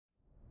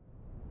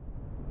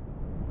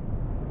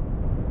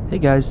Hey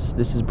guys,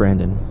 this is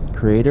Brandon,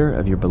 creator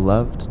of your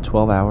beloved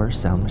 12-hour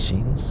sound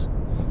machines.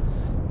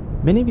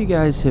 Many of you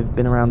guys have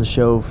been around the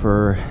show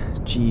for,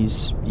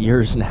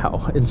 years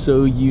now, and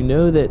so you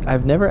know that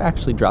I've never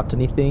actually dropped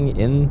anything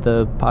in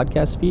the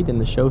podcast feed, in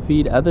the show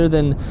feed, other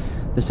than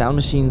the sound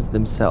machines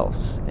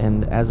themselves.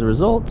 And as a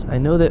result, I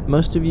know that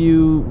most of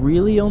you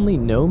really only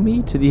know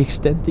me to the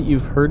extent that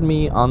you've heard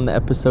me on the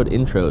episode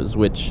intros,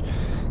 which,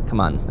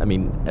 come on, I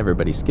mean,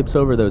 everybody skips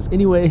over those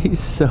anyways,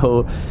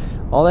 so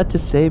all that to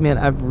say, man,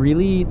 I've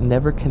really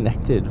never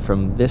connected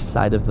from this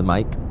side of the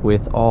mic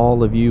with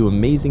all of you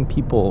amazing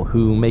people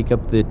who make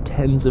up the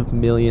tens of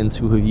millions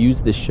who have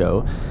used this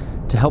show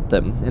to help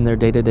them in their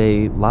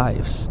day-to-day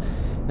lives.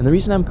 And the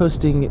reason I'm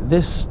posting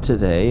this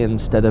today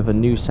instead of a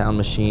new sound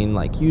machine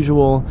like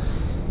usual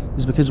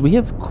is because we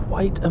have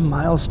quite a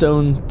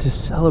milestone to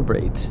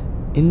celebrate.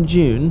 In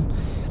June,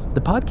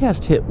 the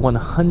podcast hit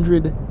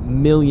 100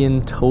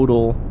 million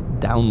total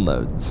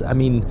downloads. I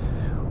mean,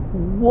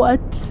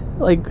 what?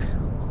 Like,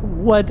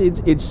 what?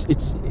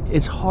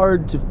 It's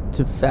hard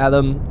to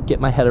fathom, get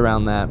my head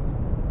around that.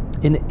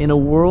 In a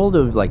world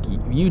of like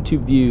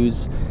YouTube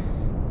views,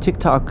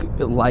 TikTok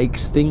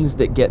likes, things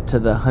that get to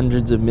the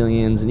hundreds of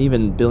millions and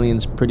even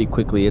billions pretty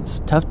quickly, it's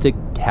tough to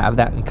have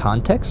that in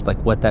context, like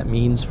what that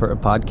means for a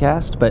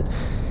podcast. But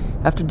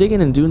after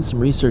digging and doing some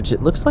research,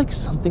 it looks like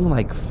something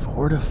like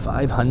 400 to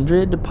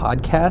 500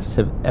 podcasts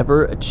have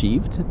ever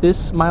achieved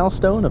this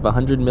milestone of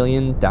 100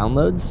 million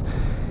downloads.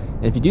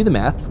 And if you do the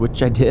math,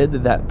 which I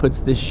did, that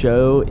puts this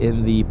show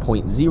in the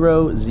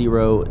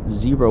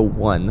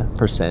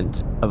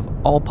 0.0001% of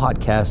all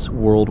podcasts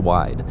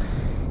worldwide.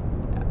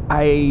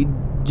 I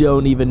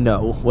don't even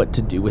know what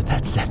to do with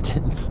that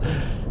sentence.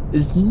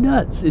 It's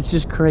nuts. It's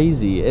just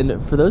crazy.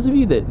 And for those of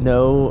you that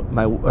know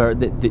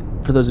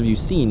for those of you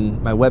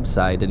seen my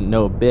website and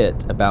know a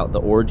bit about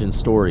the origin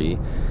story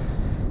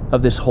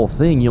of this whole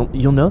thing,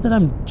 you'll know that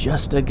I'm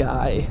just a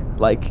guy.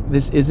 Like,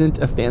 this isn't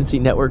a fancy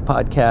network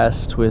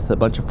podcast with a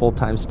bunch of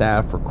full-time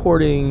staff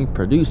recording,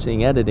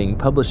 producing, editing,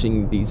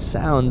 publishing these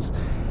sounds.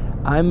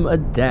 I'm a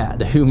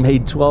dad who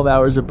made 12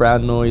 hours of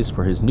brown noise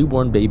for his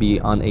newborn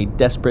baby on a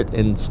desperate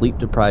and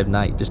sleep-deprived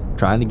night, just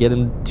trying to get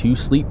him to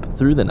sleep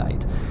through the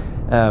night.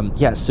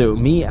 So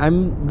me,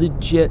 I'm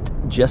legit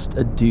just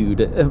a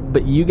dude,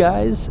 but you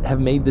guys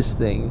have made this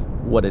thing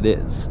what it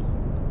is.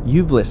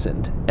 You've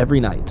listened every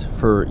night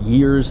for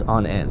years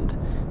on end,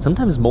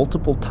 sometimes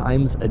multiple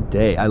times a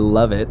day. I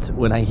love it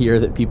when I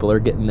hear that people are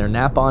getting their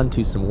nap on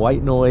to some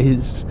white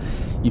noise.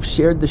 You've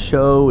shared the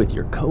show with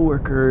your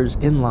coworkers,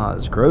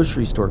 in-laws,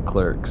 grocery store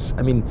clerks.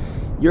 I mean,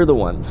 you're the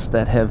ones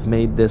that have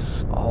made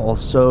this all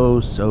so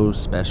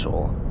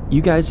special.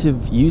 You guys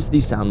have used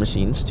these sound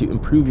machines to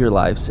improve your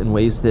lives in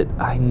ways that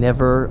I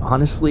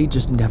honestly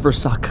never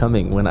saw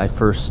coming when I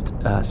first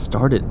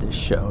started this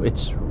show.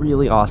 It's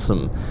really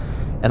awesome.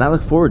 And I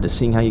look forward to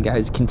seeing how you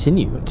guys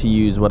continue to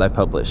use what I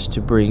publish to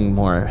bring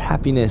more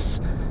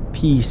happiness,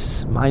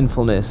 peace,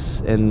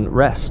 mindfulness, and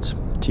rest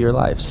to your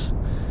lives.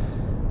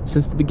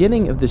 Since the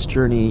beginning of this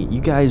journey, you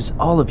guys,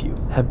 all of you,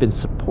 have been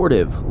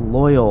supportive,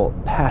 loyal,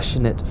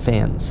 passionate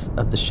fans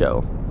of the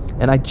show.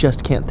 And I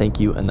just can't thank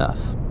you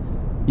enough.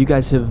 You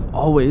guys have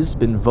always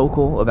been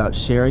vocal about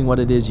sharing what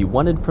it is you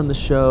wanted from the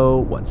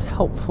show, what's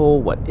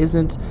helpful, what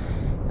isn't.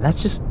 And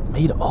that's just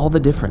made all the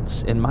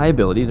difference in my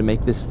ability to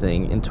make this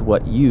thing into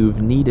what you've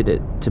needed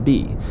it to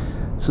be.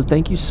 So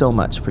thank you so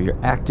much for your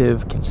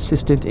active,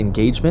 consistent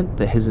engagement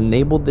that has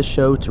enabled the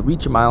show to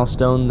reach a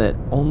milestone that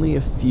only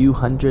a few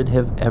hundred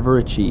have ever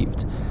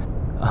achieved.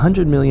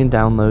 100 million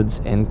downloads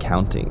and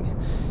counting.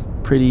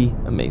 Pretty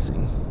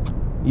amazing.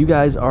 You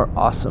guys are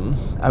awesome.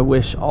 I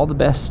wish all the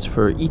best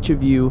for each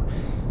of you.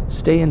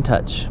 Stay in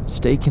touch,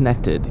 stay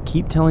connected,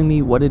 keep telling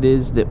me what it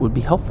is that would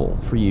be helpful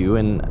for you,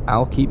 and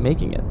I'll keep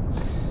making it.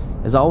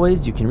 As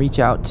always, you can reach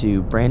out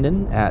to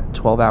Brandon at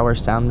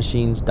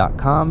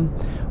 12hoursoundmachines.com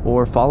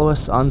or follow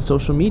us on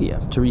social media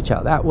to reach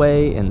out that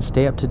way and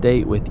stay up to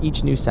date with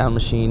each new sound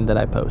machine that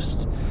I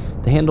post.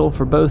 The handle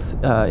for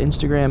both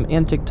Instagram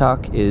and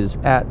TikTok is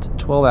at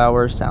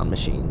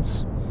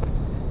 12hoursoundmachines.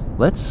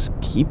 Let's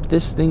keep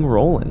this thing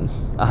rolling.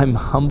 I'm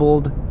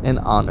humbled and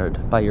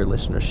honored by your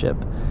listenership.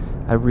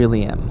 I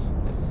really am.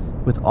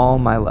 With all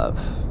my love.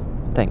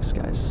 Thanks,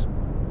 guys.